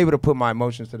 I'm able to put my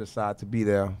emotions to the side to be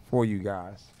there for you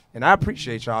guys. And I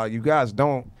appreciate y'all. You guys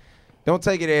don't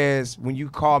take it as when you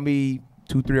call me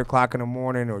 2, 3 o'clock in the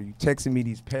morning, or you texting me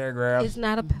these paragraphs. It's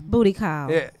not a booty call.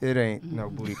 It ain't no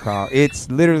booty call. It's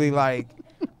literally like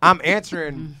I'm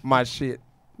answering my shit.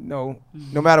 No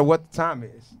matter what the time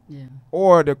is. Yeah.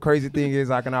 Or the crazy thing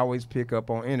is, I can always pick up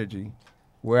on energy,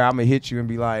 where I'm gonna hit you and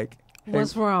be like, hey,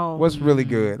 What's wrong? what's really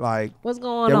good? Like, What's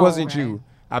going that on? wasn't you.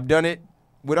 I've done it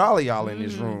with all of y'all in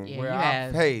this room. Yeah, where you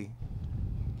have. Hey,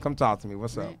 come talk to me.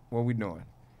 What's up? Right. What we doing?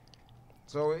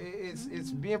 So it's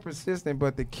being persistent,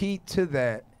 but the key to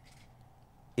that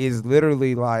is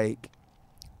literally, like,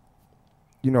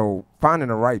 you know, finding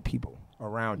the right people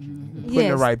around you, and putting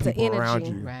the right the people around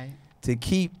energy. you Right. to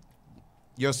keep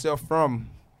yourself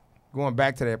from going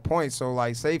back to that point. So,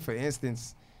 like, say for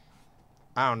instance,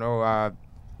 I don't know,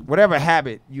 whatever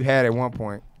habit you had at one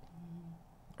point,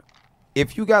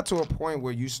 if you got to a point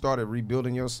where you started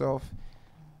rebuilding yourself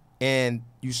and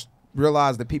you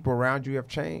realize the people around you have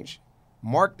changed,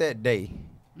 mark that day.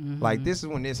 Like, this is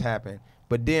when this happened.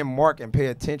 But then mark and pay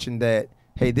attention that,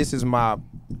 hey, this is my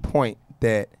point,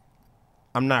 that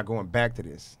I'm not going back to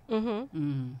this.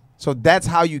 So that's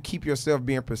how you keep yourself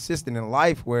being persistent in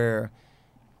life, where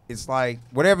it's like,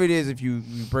 whatever it is, if you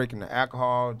break into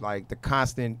alcohol, like the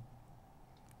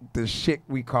shit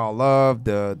we call love,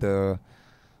 the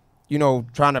you know,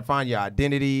 trying to find your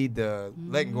identity, the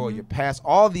letting go of your past,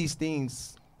 all these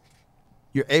things,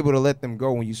 you're able to let them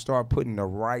go when you start putting the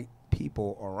right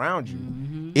people around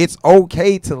you. It's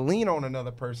okay to lean on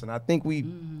another person. I think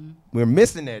we're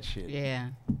missing that shit. Yeah.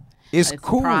 It's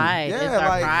cool. Pride. Yeah, it's our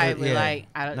like, pride. We're yeah. like,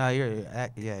 I don't. No,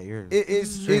 you're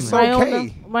It's extremely-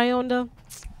 okay. Right on the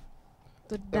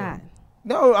dot.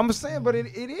 No, I'm saying, but it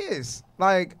is.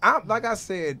 Like I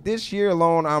said, this year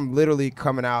alone, I'm literally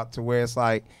coming out to where it's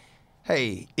like,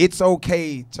 hey, it's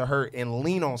okay to hurt and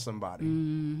lean on somebody.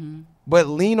 But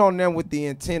lean on them with the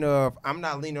intent of, I'm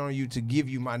not leaning on you to give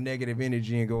you my negative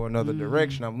energy and go another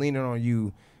direction. I'm leaning on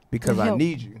you because I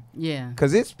need you. Yeah.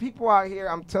 Because it's people out here,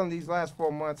 I'm telling, these last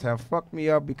 4 months have fucked me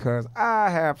up, because I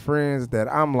have friends that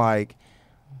I'm like,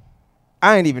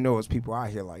 I didn't even know it was people out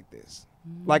here like this.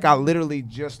 Like, I literally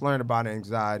just learned about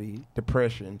anxiety,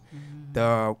 depression,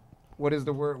 what is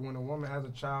the word when a woman has a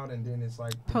child and then it's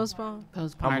like Postpone.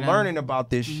 I'm learning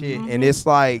about this shit, and it's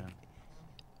like,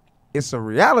 it's a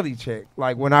reality check.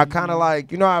 Like, when I kind of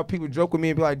like, you know how people joke with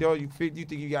me and be like, "Yo, you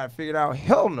think you got it figured out?"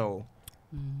 Hell no.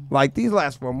 Like, these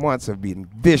last 4 months have been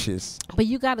vicious. But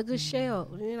you got a good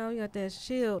shield. You know, you got that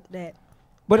shield that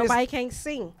But nobody can't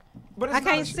see. But I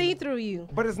can't see through you.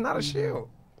 But it's not a shield.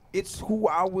 It's who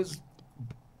I was.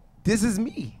 This is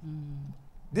me.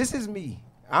 This is me.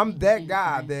 I'm that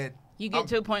guy that You get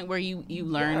to a point where you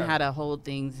learn how to hold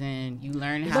things in. You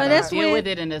learn how But to that's deal when- with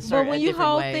it in a certain But when you different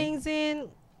hold way. things in,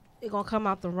 it's gonna come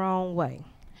out the wrong way.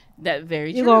 That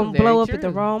very You're true. gonna very blow up true. at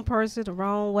the wrong person the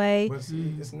wrong way. But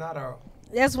see, it's not a.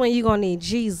 That's when you're gonna need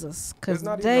Jesus. Cause It's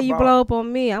not the day even you about- blow up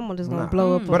on me, I'm just gonna Nah.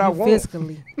 blow up But I on you won't.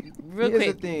 physically. Real Here's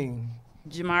quick, the thing.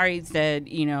 Jamari said,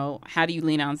 how do you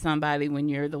lean on somebody when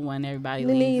you're the one everybody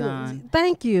leans on?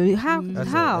 Thank you. How? That's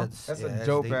How? That's yeah, a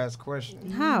dope deep. ass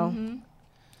question. How? Mm-hmm.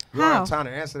 We don't How? have time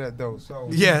to answer that though. So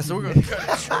Yeah, so we're gonna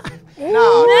cut it.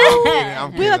 no, I'm kidding.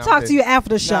 I'm kidding. We'll I'm talk to kidding. you after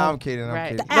the show. Nah, I'm kidding. I'm Right.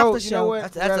 kidding. The No, after you know show. what?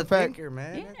 That's Matter a of fact, thinker,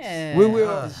 man. Yeah. we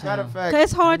will. Matter of fact,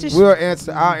 It's hard to. we'll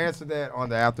answer. I'll answer that on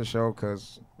the after show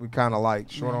because we kind of like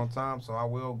short on time. So I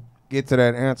will get to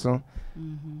that answer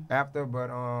after. But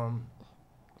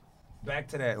back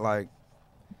to that, like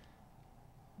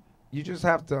you just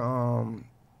have to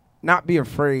not be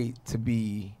afraid to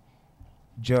be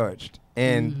judged.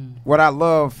 And what I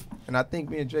love, and I think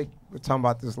me and Jake were talking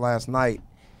about this last night,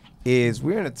 is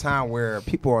we're in a time where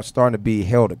people are starting to be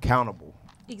held accountable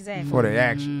Exactly. for their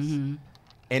actions.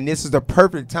 And this is the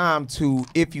perfect time to,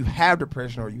 if you have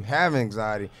depression or you have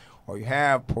anxiety or you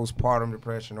have postpartum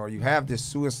depression or you have this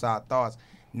suicide thoughts,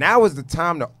 now is the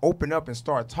time to open up and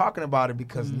start talking about it,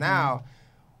 because now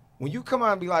when you come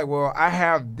out and be like, well, I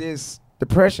have this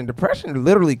depression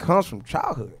literally comes from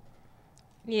childhood.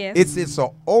 Yes. It's an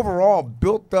overall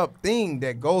built up thing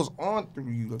that goes on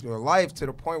through your life to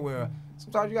the point where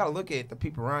sometimes you got to look at the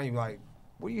people around you like,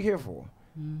 what are you here for?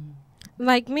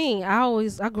 Like me,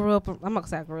 I grew up. I'm not gonna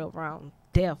say I grew up around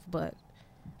death, but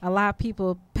a lot of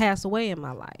people pass away in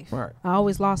my life. Right. I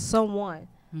always lost someone.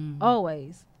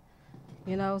 Always.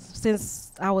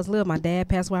 Since I was little, my dad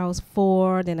passed when I was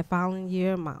 4. Then the following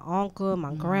year, my uncle,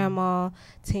 my grandma.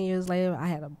 10 years later, I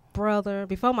had a brother.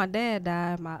 Before my dad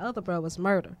died, my other brother was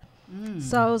murdered.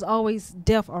 So it was always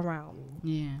death around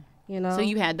me. Yeah. So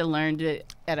you had to learn to,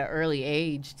 at an early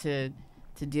age to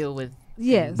deal with.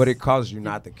 Yes. But it causes you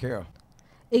not to care.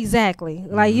 Exactly.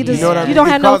 Like you You just know what I you don't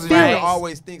have no Because you feelings.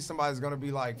 always think somebody's gonna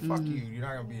be like, "Fuck you, you're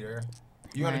not gonna be there.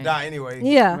 You're Right. gonna die anyway."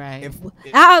 Yeah. Right. If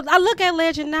I look at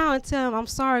Legend now and tell him I'm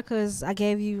sorry because I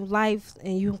gave you life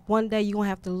and one day you're going to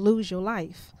have to lose your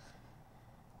life.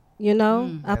 I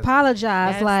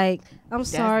apologize. That's- Like, I'm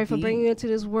sorry for deep. bringing you into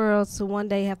this world to one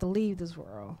day have to leave this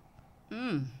world.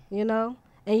 Mm.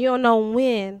 And you don't know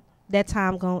when that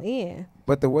time going to end.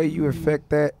 But the way you affect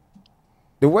that,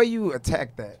 the way you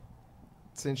attack that,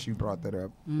 since you brought that up,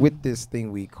 with this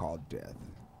thing we call death,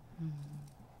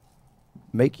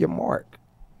 make your mark.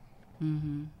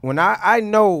 When I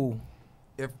know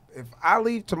if I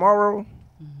leave tomorrow,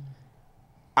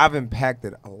 I've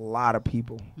impacted a lot of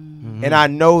people. And I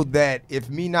know that if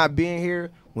me not being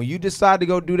here, when you decide to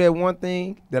go do that one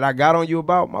thing that I got on you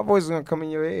about, my voice is going to come in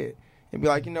your head and be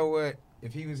like, you know what?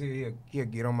 If he was here, he'll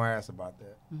get on my ass about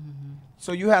that.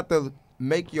 So you have to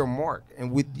make your mark.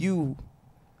 And with you,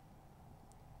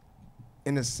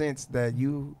 in the sense that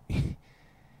you,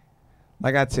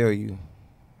 like I tell you,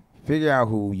 figure out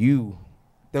who you,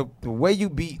 the way you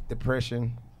beat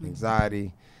depression,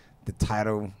 anxiety, the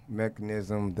title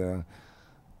mechanism,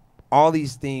 all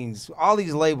these things, all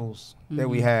these labels that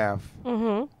we have.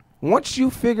 Once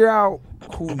you figure out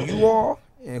who you are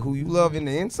and who you love in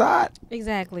the inside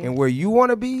Exactly. and where you want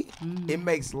to be, it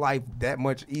makes life that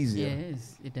much easier.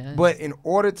 Yes, it does. But in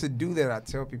order to do that, I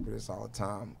tell people this all the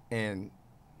time, and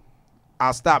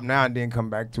I'll stop now and then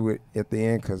come back to it at the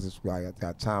end because it's like I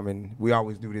got time, and we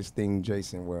always do this thing,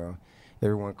 Jason, where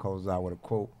everyone closes out with a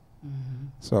quote.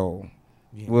 So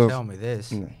You Well, didn't tell me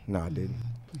this. no, I didn't.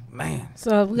 Man.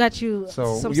 So we got you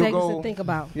So some you'll seconds go- to think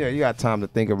about. Yeah, you got time to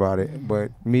think about it. But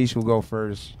Mish will go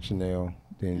first, Chanel,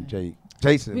 then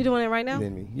Jason. We doing it right now?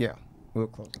 Then me. Yeah, we'll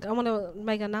close. I want to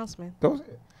make an announcement. Go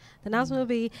ahead. The announcement will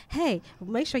be, hey,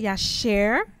 make sure y'all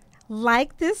share,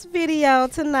 like this video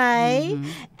tonight.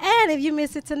 And if you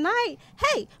miss it tonight,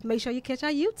 hey, make sure you catch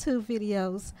our YouTube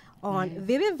videos on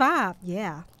Vivid Vybe.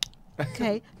 Yeah.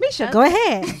 Okay. Misha, go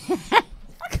ahead.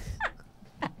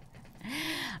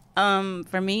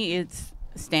 For me, it's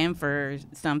stand for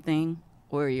something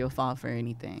or you'll fall for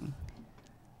anything.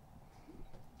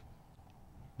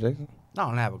 Jason? I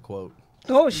don't have a quote.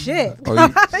 Oh, shit. Oh,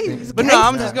 He's But no,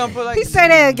 I'm gangster. just gonna put like. He said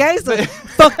that gangster.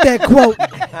 Fuck that quote.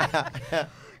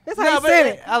 That's how he said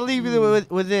it. I'll leave you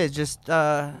with this. Just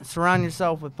surround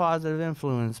yourself with positive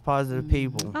influence, positive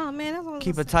people. Oh, man. That's what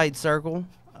Keep a tight circle.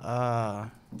 Okay.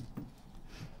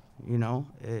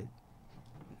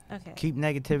 Keep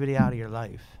negativity out of your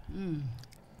life.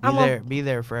 I'm Be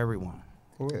there for everyone.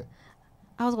 Go ahead.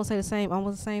 I was gonna say the same,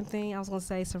 almost the same thing. I was gonna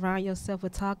say surround yourself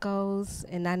with tacos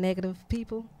and not negative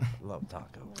people. Love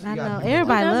tacos. I know gotta do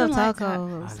everybody Who loves doesn't like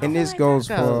tacos. And this goes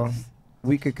for,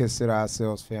 we could consider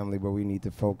ourselves family, but we need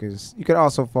to focus. You could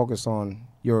also focus on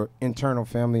your internal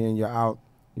family and your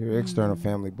external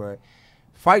family, but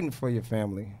fighting for your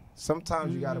family.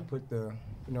 Sometimes you got to put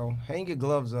hang your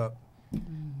gloves up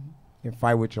and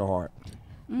fight with your heart.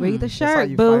 Read the That's how shirt,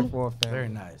 you boo. fight for a family. Very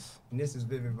nice. And this is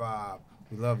Vivid Vybe.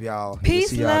 We love y'all. And Peace, we'll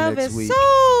see y'all love, next and week.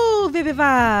 so Vivid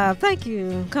Vibe. Thank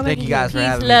you. Thank you guys for Peace,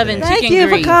 having love, me. and today. Thank chicken you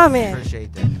for grease. coming.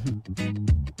 Appreciate that.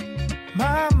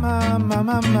 My,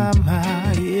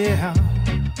 yeah.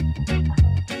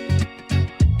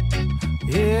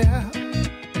 Yeah.